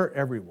 honor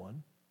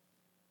everyone,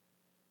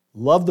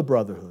 love the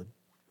brotherhood,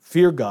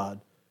 fear God,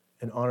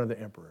 and honor the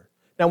emperor.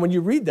 Now when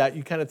you read that,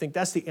 you kind of think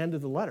that's the end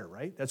of the letter,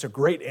 right? That's a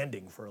great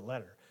ending for a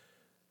letter.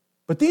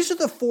 But these are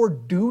the 4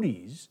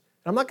 duties.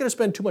 I'm not going to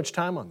spend too much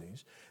time on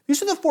these.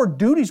 These are the 4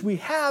 duties we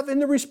have in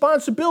the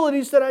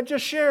responsibilities that I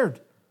just shared.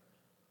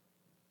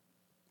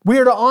 We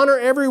are to honor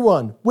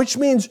everyone, which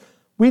means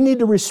we need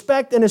to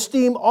respect and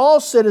esteem all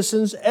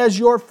citizens as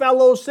your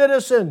fellow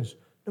citizens,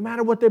 no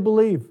matter what they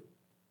believe.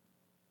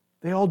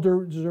 They all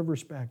deserve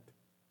respect.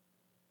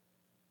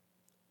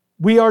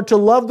 We are to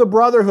love the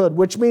brotherhood,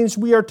 which means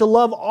we are to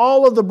love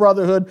all of the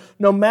brotherhood,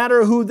 no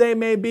matter who they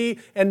may be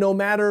and no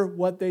matter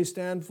what they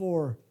stand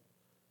for.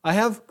 I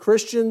have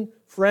Christian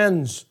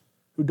friends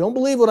who don't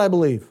believe what I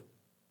believe,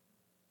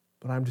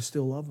 but I'm to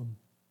still love them.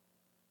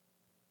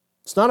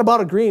 It's not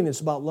about agreeing, it's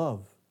about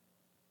love.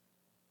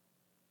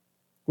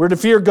 We're to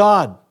fear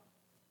God.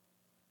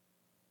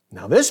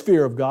 Now, this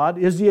fear of God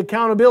is the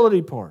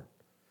accountability part.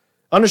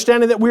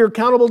 Understanding that we are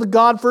accountable to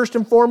God first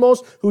and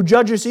foremost, who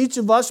judges each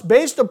of us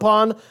based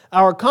upon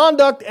our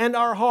conduct and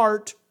our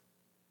heart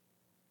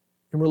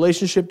in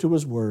relationship to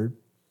His Word,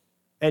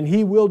 and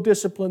He will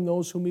discipline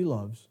those whom He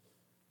loves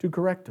to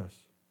correct us.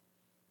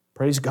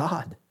 Praise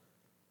God.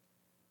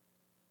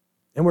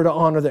 And we're to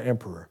honor the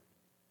emperor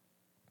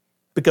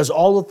because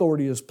all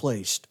authority is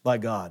placed by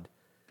God,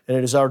 and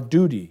it is our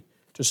duty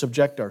to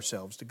subject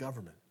ourselves to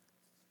government.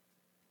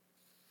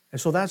 And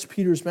so that's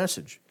Peter's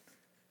message.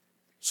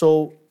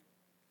 So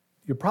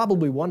you're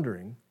probably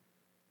wondering,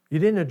 you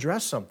didn't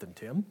address something,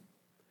 Tim.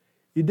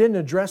 You didn't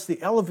address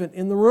the elephant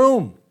in the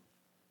room.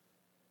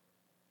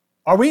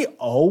 Are we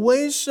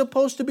always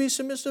supposed to be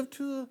submissive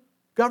to the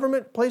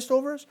government placed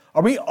over us?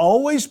 Are we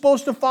always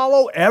supposed to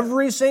follow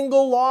every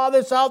single law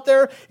that's out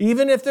there,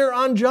 even if they're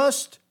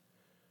unjust?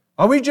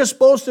 Are we just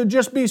supposed to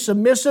just be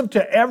submissive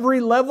to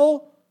every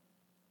level?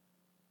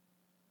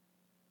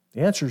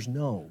 The answer is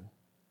no.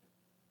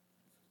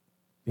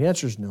 The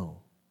answer is no.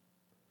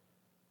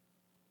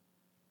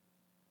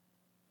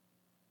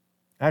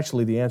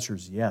 Actually, the answer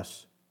is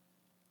yes.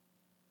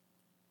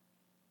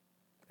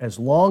 As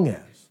long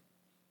as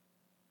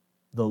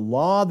the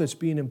law that's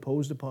being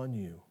imposed upon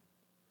you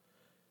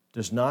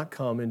does not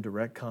come in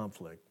direct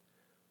conflict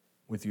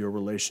with your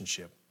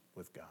relationship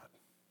with God.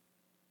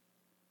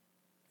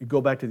 You go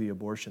back to the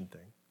abortion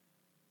thing.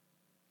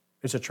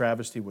 It's a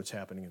travesty what's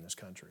happening in this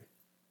country.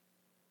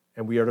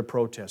 And we are to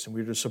protest and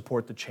we are to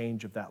support the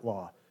change of that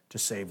law to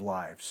save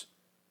lives.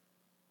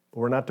 But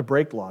we're not to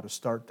break law to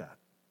start that,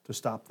 to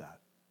stop that.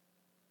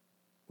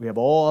 We have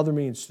all other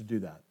means to do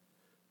that.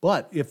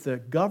 But if the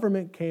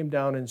government came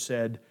down and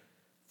said,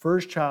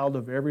 first child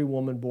of every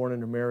woman born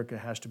in America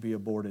has to be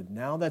aborted,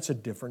 now that's a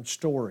different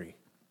story.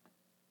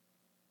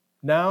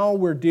 Now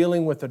we're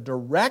dealing with a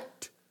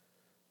direct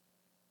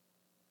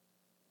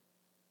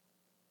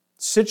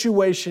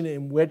situation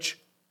in which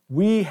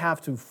we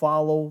have to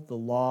follow the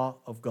law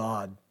of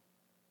God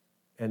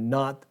and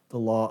not the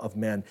law of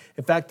men.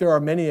 In fact, there are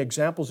many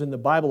examples in the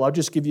Bible. I'll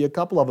just give you a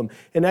couple of them.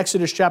 In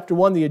Exodus chapter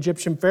 1, the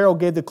Egyptian Pharaoh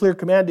gave the clear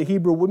command to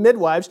Hebrew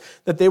midwives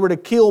that they were to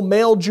kill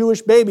male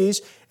Jewish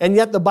babies, and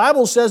yet the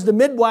Bible says the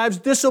midwives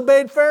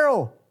disobeyed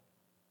Pharaoh.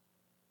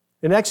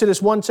 In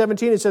Exodus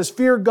 1:17, it says,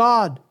 fear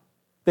God.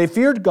 They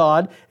feared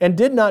God and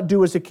did not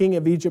do as the king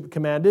of Egypt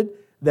commanded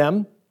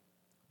them,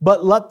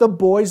 but let the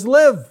boys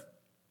live.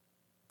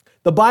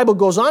 The Bible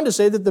goes on to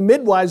say that the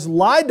midwives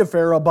lied to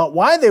Pharaoh about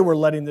why they were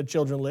letting the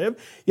children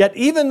live. Yet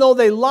even though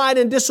they lied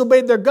and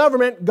disobeyed their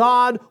government,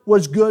 God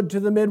was good to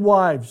the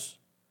midwives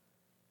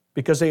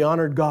because they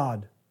honored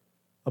God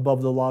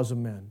above the laws of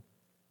men.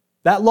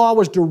 That law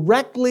was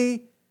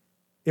directly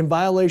in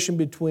violation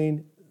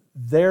between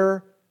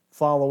their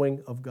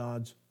following of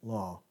God's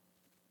law.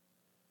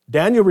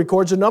 Daniel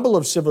records a number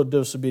of civil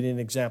disobedient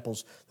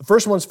examples. The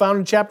first one's found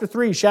in chapter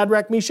 3,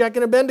 Shadrach, Meshach,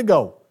 and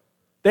Abednego.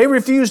 They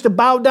refused to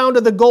bow down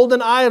to the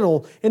golden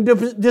idol in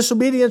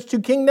disobedience to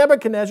King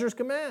Nebuchadnezzar's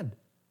command.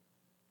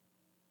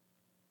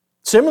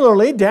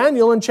 Similarly,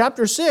 Daniel in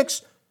chapter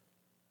 6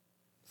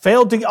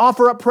 failed to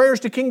offer up prayers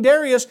to King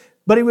Darius,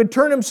 but he would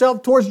turn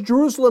himself towards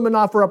Jerusalem and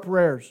offer up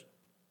prayers.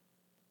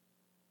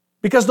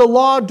 Because the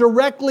law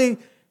directly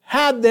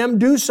had them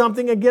do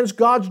something against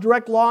God's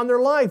direct law in their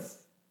life.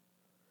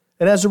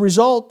 And as a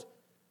result,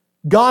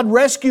 God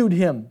rescued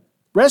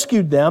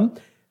them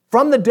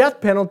from the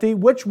death penalty,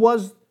 which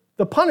was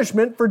the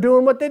punishment for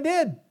doing what they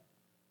did.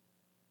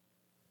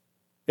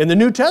 In the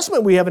New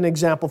Testament, we have an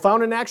example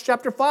found in Acts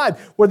chapter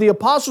 5, where the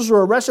apostles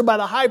were arrested by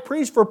the high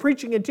priest for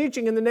preaching and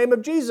teaching in the name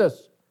of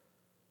Jesus.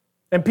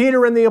 And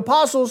Peter and the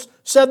apostles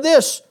said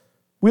this,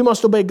 we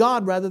must obey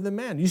God rather than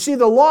man. You see,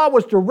 the law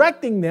was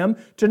directing them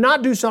to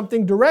not do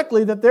something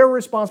directly that they're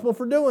responsible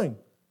for doing.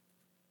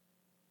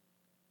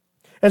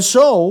 And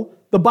so,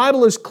 the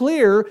Bible is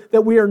clear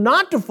that we are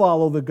not to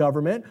follow the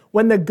government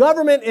when the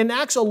government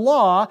enacts a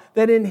law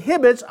that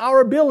inhibits our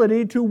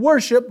ability to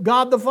worship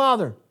God the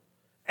Father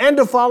and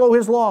to follow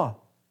His law.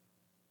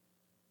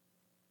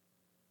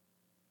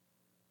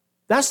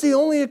 That's the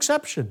only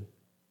exception.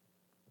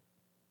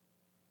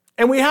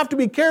 And we have to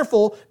be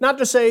careful not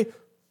to say,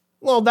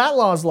 well, that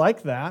law's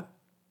like that,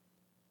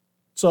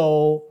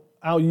 so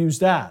I'll use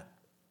that.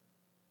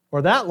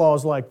 Or that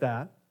law's like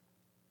that,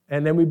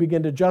 and then we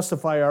begin to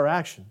justify our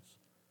actions.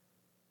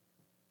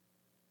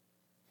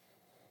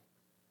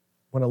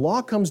 When a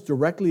law comes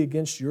directly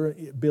against your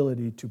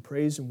ability to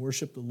praise and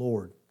worship the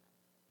Lord,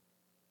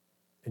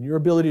 and your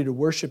ability to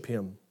worship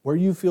Him, where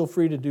you feel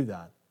free to do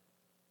that,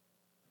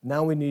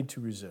 now we need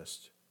to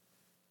resist.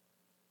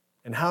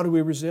 And how do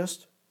we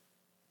resist?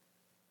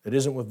 It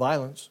isn't with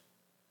violence.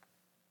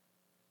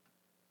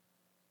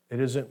 It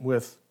isn't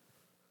with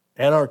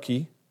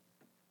anarchy,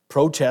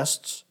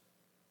 protests.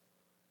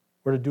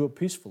 We're to do it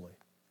peacefully.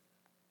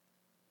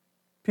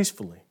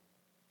 Peacefully.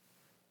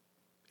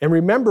 And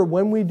remember,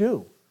 when we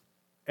do,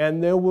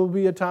 and there will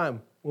be a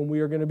time when we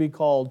are going to be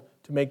called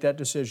to make that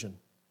decision,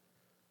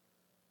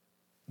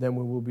 then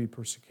we will be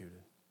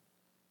persecuted.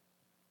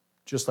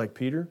 Just like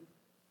Peter,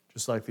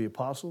 just like the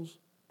apostles,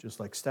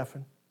 just like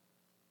Stephen,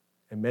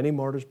 and many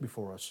martyrs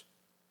before us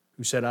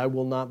who said, I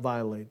will not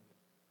violate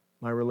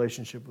my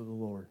relationship with the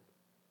Lord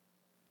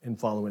in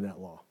following that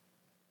law.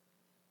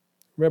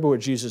 Remember what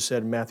Jesus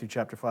said in Matthew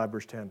chapter 5,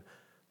 verse 10.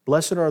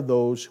 Blessed are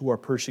those who are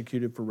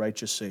persecuted for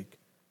righteous' sake,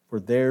 for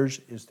theirs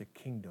is the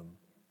kingdom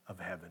of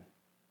heaven.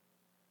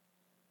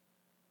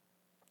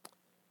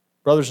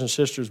 Brothers and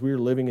sisters, we are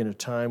living in a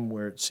time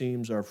where it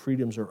seems our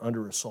freedoms are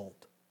under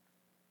assault.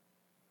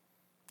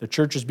 The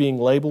church is being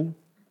labeled,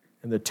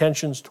 and the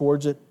tensions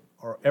towards it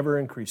are ever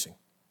increasing.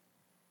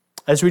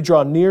 As we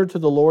draw near to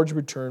the Lord's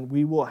return,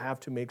 we will have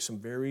to make some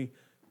very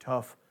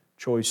tough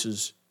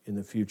choices in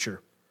the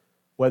future,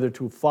 whether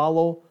to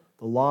follow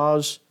the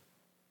laws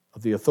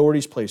of the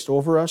authorities placed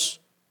over us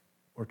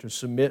or to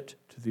submit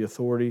to the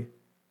authority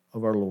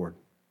of our Lord.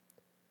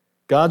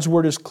 God's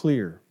word is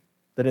clear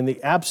that in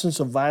the absence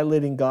of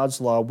violating God's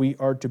law, we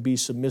are to be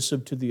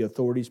submissive to the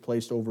authorities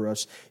placed over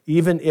us,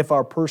 even if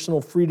our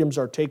personal freedoms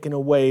are taken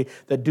away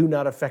that do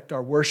not affect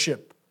our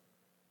worship.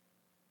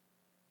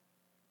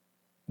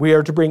 We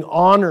are to bring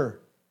honor,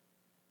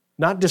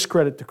 not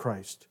discredit to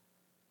Christ.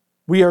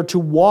 We are to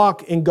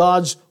walk in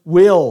God's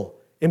will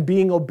in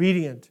being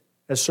obedient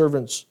as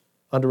servants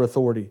under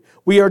authority.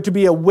 We are to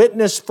be a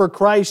witness for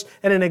Christ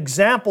and an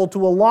example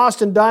to a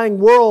lost and dying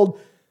world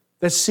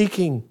that's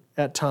seeking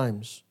at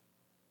times.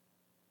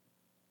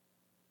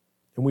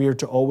 And we are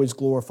to always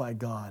glorify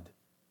God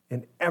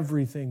in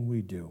everything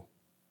we do.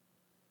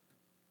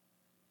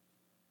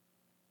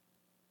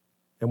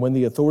 And when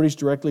the authorities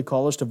directly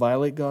call us to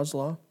violate God's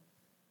law,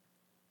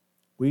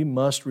 we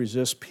must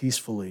resist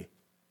peacefully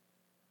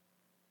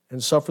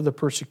and suffer the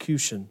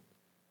persecution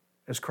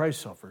as Christ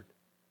suffered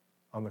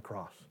on the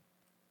cross.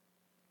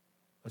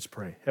 Let's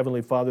pray.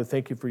 Heavenly Father,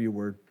 thank you for your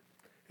word.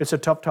 It's a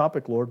tough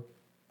topic, Lord.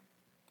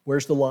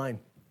 Where's the line?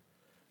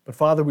 But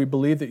Father, we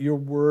believe that your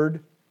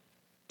word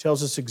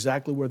tells us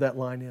exactly where that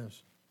line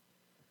is.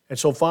 And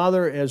so,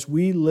 Father, as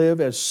we live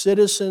as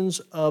citizens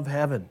of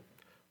heaven,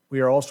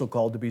 we are also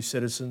called to be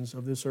citizens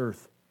of this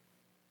earth.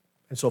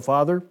 And so,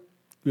 Father,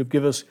 you have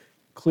given us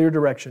clear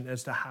direction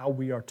as to how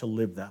we are to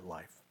live that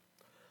life.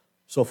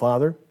 So,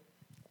 Father,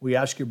 we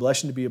ask your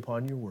blessing to be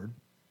upon your word.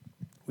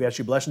 We ask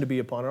your blessing to be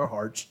upon our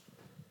hearts,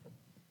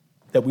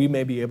 that we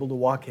may be able to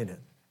walk in it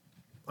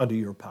under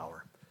your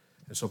power.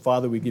 And so,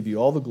 Father, we give you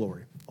all the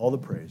glory, all the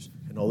praise,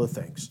 and all the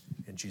thanks.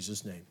 In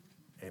Jesus' name,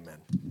 amen.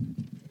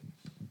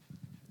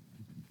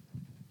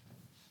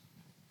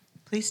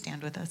 Please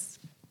stand with us.